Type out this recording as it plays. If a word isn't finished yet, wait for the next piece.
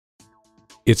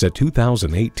It's a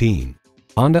 2018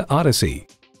 Honda Odyssey.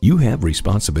 You have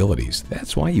responsibilities,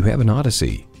 that's why you have an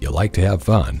Odyssey. You like to have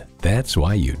fun, that's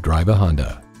why you drive a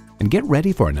Honda. And get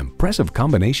ready for an impressive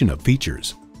combination of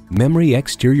features: memory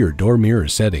exterior door mirror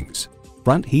settings,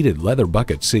 front heated leather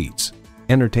bucket seats,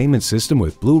 entertainment system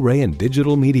with Blu-ray and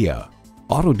digital media,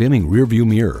 auto-dimming rearview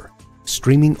mirror,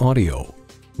 streaming audio,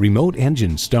 remote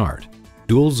engine start,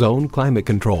 dual zone climate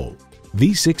control,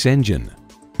 V6 engine,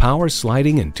 power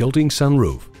sliding and tilting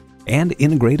sunroof, and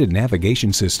integrated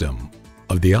navigation system.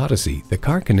 Of the Odyssey, the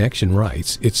Car Connection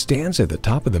writes, it stands at the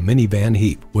top of the minivan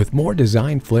heap with more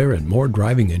design flair and more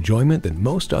driving enjoyment than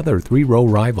most other three-row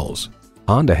rivals.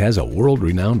 Honda has a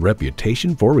world-renowned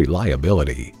reputation for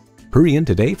reliability. Hurry in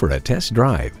today for a test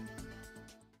drive.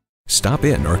 Stop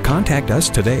in or contact us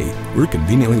today. We're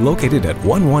conveniently located at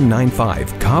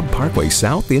 1195 Cobb Parkway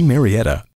South in Marietta.